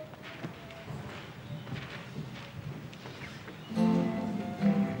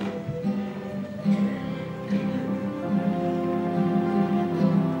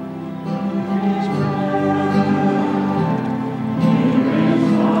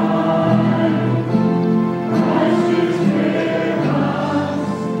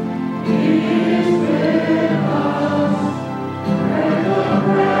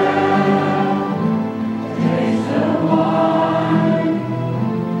 Taste the wine.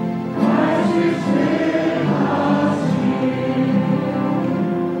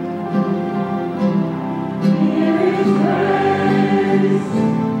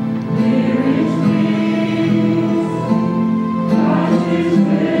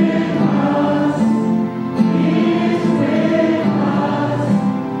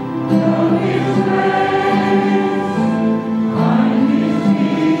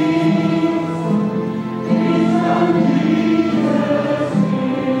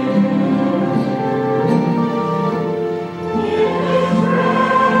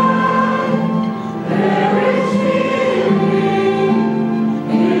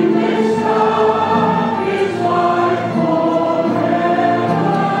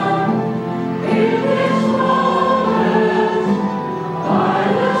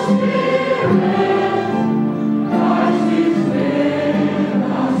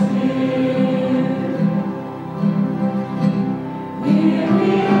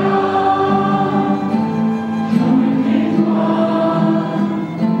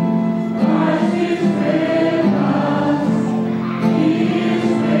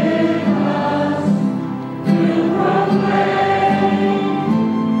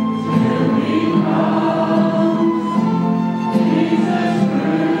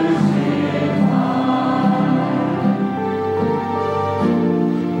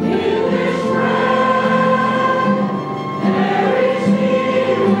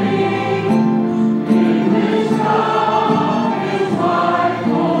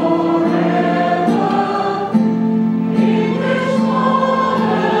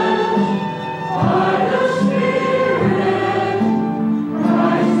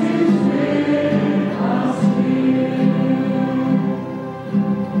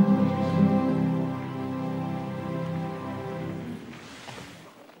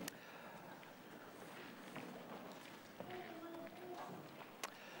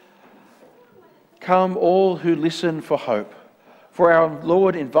 come, all who listen for hope, for our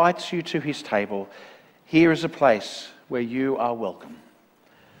Lord invites you to his table. Here is a place where you are welcome.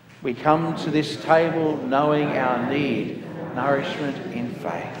 We come to this table knowing our need, nourishment in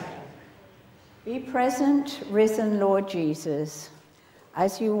faith. Be present, risen Lord Jesus,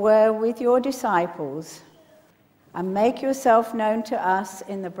 as you were with your disciples, and make yourself known to us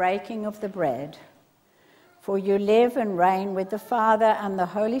in the breaking of the bread. For you live and reign with the Father and the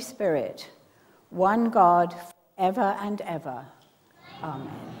Holy Spirit, one God, forever and ever. Amen.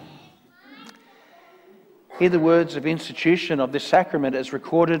 Hear the words of institution of this sacrament as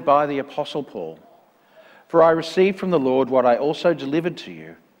recorded by the Apostle Paul. For I received from the Lord what I also delivered to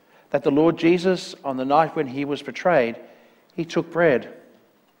you, that the Lord Jesus, on the night when he was betrayed, he took bread.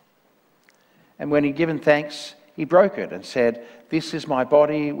 And when he'd given thanks, he broke it and said, "This is my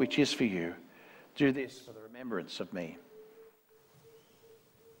body, which is for you. Do this for the remembrance of me."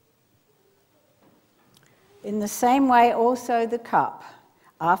 In the same way also the cup,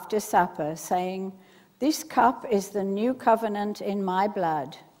 after supper, saying, "This cup is the new covenant in my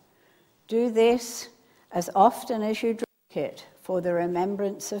blood. Do this as often as you drink it for the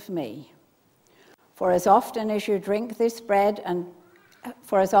remembrance of me. For as often as you drink this bread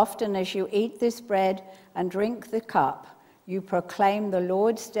for as often as you eat this bread and drink the cup, you proclaim the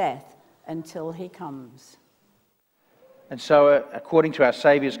Lord's death until he comes." And so, according to our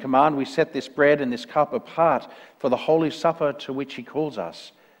Saviour's command, we set this bread and this cup apart for the Holy Supper to which he calls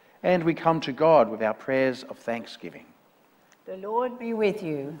us. And we come to God with our prayers of thanksgiving. The Lord be with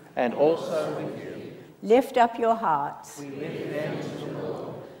you. And also with you. Lift up your hearts. We lift them to the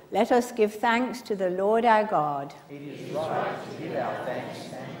Lord. Let us give thanks to the Lord our God. It is right to give our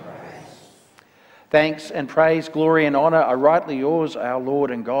thanks and praise. Thanks and praise, glory and honour are rightly yours, our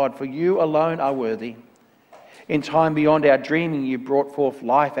Lord and God, for you alone are worthy. In time beyond our dreaming, you brought forth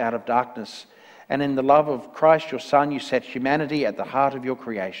life out of darkness, and in the love of Christ, your Son, you set humanity at the heart of your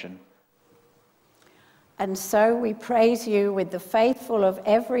creation. And so we praise you with the faithful of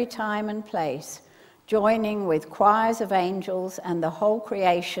every time and place, joining with choirs of angels and the whole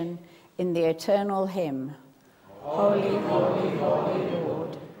creation in the eternal hymn. Holy, holy, holy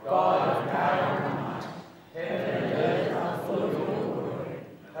Lord, God of power and might, heaven and earth are full of your glory.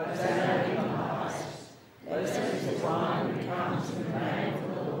 Hosanna in the highest. Blessed is the one who comes in the name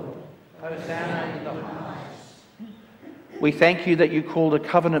of the Lord. Hosanna in the highest. We thank you that you called a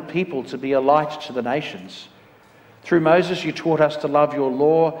covenant people to be a light to the nations. Through Moses, you taught us to love your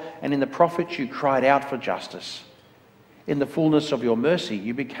law, and in the prophets, you cried out for justice. In the fullness of your mercy,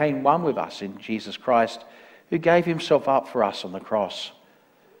 you became one with us in Jesus Christ, who gave himself up for us on the cross.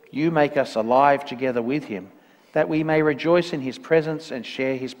 You make us alive together with him, that we may rejoice in his presence and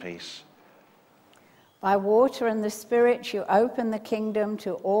share his peace. By water and the Spirit, you open the kingdom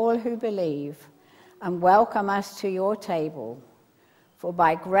to all who believe and welcome us to your table. For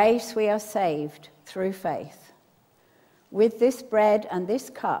by grace we are saved through faith. With this bread and this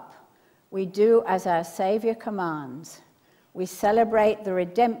cup, we do as our Saviour commands. We celebrate the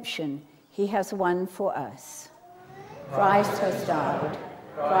redemption he has won for us. Christ has died.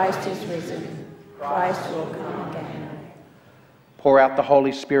 Christ is risen. Christ will come again. Pour out the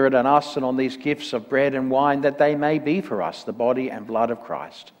Holy Spirit on us and on these gifts of bread and wine, that they may be for us the body and blood of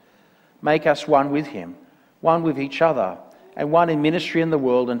Christ. Make us one with him, one with each other, and one in ministry in the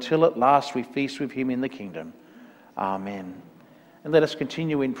world, until at last we feast with him in the kingdom. Amen. And let us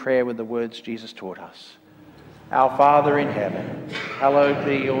continue in prayer with the words Jesus taught us. Our Father in heaven, hallowed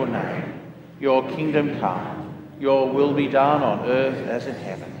be your name. Your kingdom come, your will be done on earth as in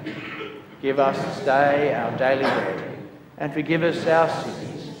heaven. Give us this day our daily bread, and forgive us our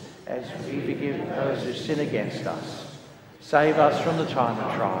sins, as we forgive those who sin against us. Save us from the time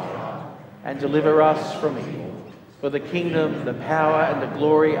of trial, and deliver us from evil. For the kingdom, the power, and the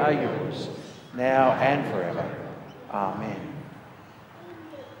glory are yours, now and forever. Amen.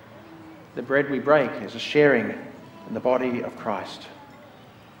 The bread we break is a sharing in the body of Christ.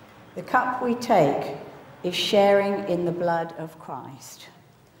 The cup we take is sharing in the blood of Christ.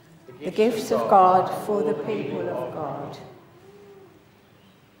 The gifts of God for the people of God.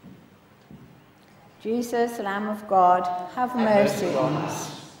 Jesus, Lamb of God, have mercy on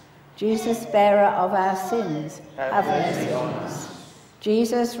us. Jesus, bearer of our sins, have mercy on us.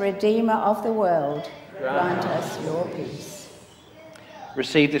 Jesus, Redeemer of the world, grant us your peace.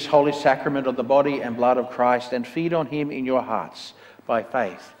 Receive this holy sacrament of the body and blood of Christ and feed on him in your hearts by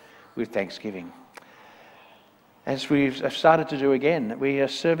faith with thanksgiving. As we've started to do again, we are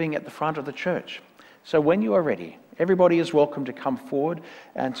serving at the front of the church. So when you are ready, Everybody is welcome to come forward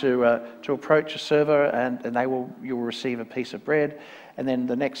and to approach a server, and you'll receive a piece of bread, and then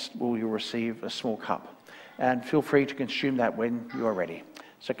the next you'll receive a small cup. And feel free to consume that when you are ready.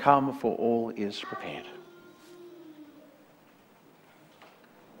 So come, for all is prepared.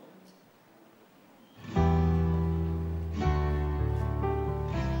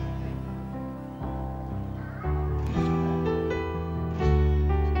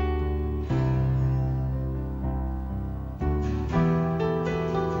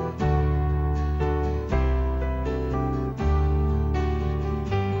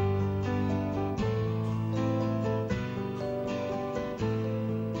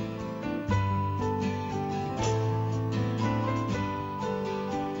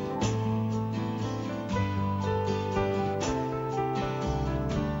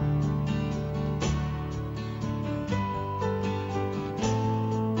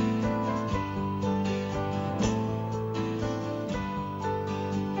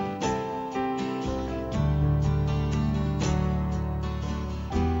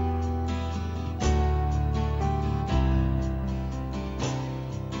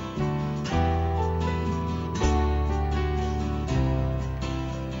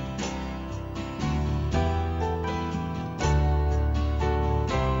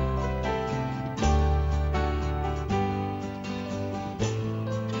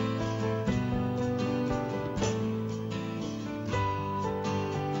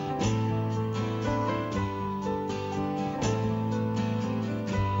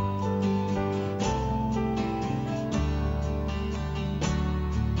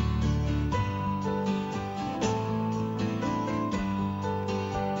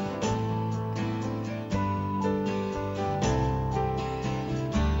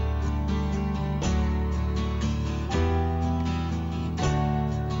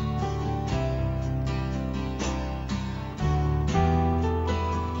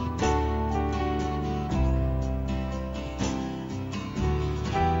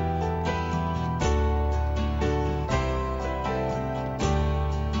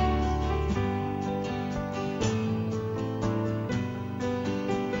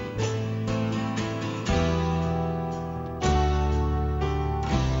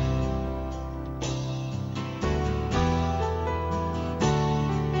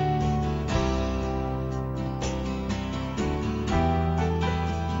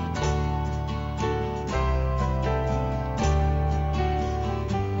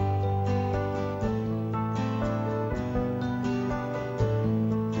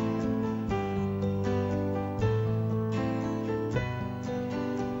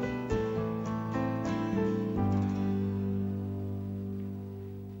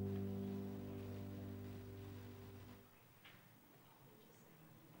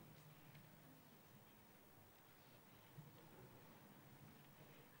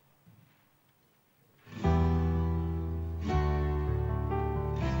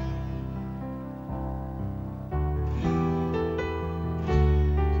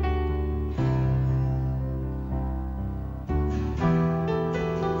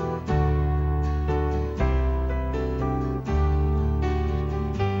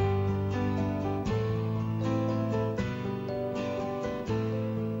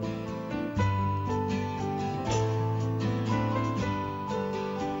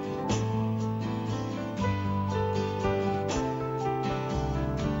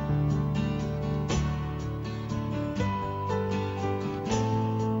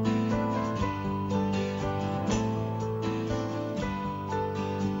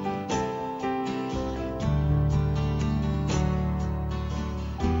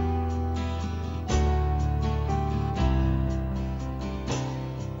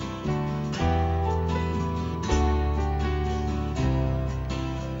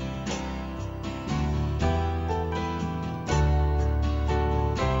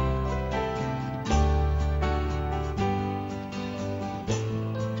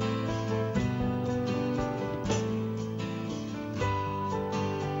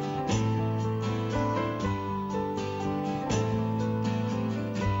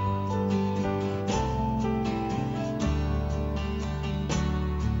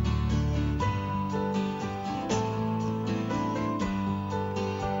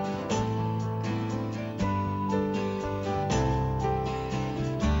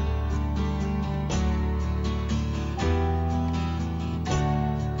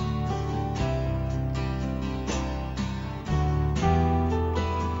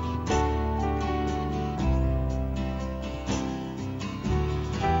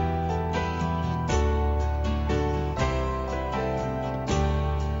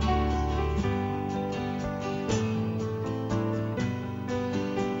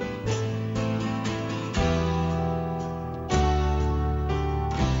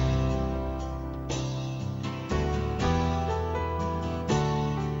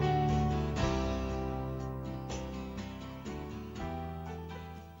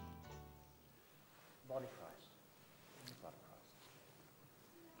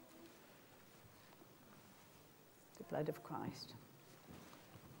 Blood of Christ.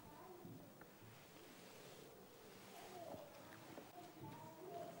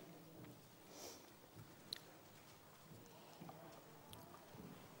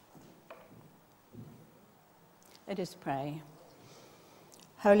 Let us pray.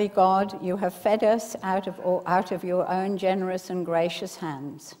 Holy God, you have fed us out of your own generous and gracious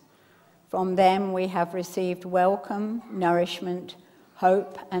hands. From them we have received welcome, nourishment,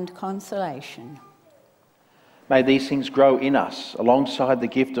 hope, and consolation. May these things grow in us alongside the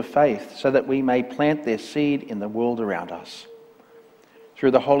gift of faith so that we may plant their seed in the world around us.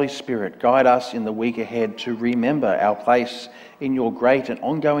 Through the Holy Spirit, guide us in the week ahead to remember our place in your great and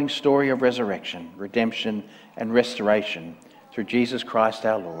ongoing story of resurrection, redemption, and restoration through Jesus Christ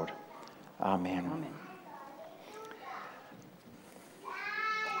our Lord. Amen. Amen.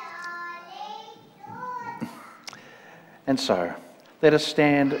 And so, let us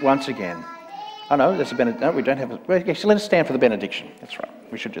stand once again. Oh no, there's a benediction. No, we don't have a... Actually, let us stand for the benediction. That's right.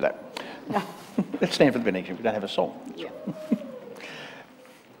 We should do that. No. Let's stand for the benediction. We don't have a song. Yeah.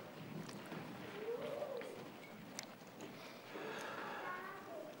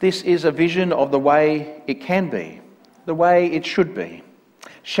 This is a vision of the way it can be, the way it should be.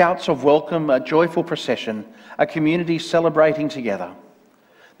 Shouts of welcome, a joyful procession, a community celebrating together.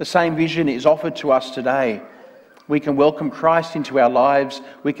 The same vision is offered to us today. We can welcome Christ into our lives.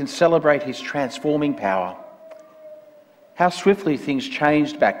 We can celebrate his transforming power. How swiftly things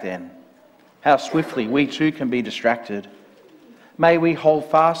changed back then. How swiftly we too can be distracted. May we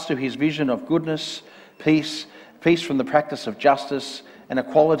hold fast to his vision of goodness, peace from the practice of justice, and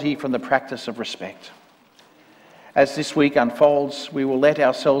equality from the practice of respect. As this week unfolds, we will let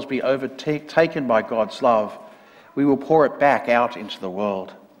ourselves be overtaken by God's love. We will pour it back out into the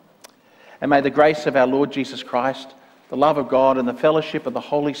world. And may the grace of our Lord Jesus Christ, the love of God, and the fellowship of the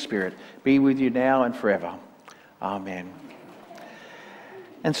Holy Spirit be with you now and forever. Amen.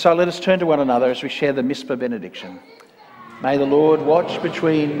 And so let us turn to one another as we share the Mizpah benediction. May the Lord watch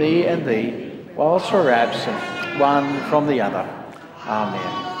between me and thee, whilst we're absent one from the other.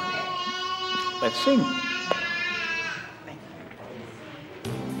 Amen. Let's sing.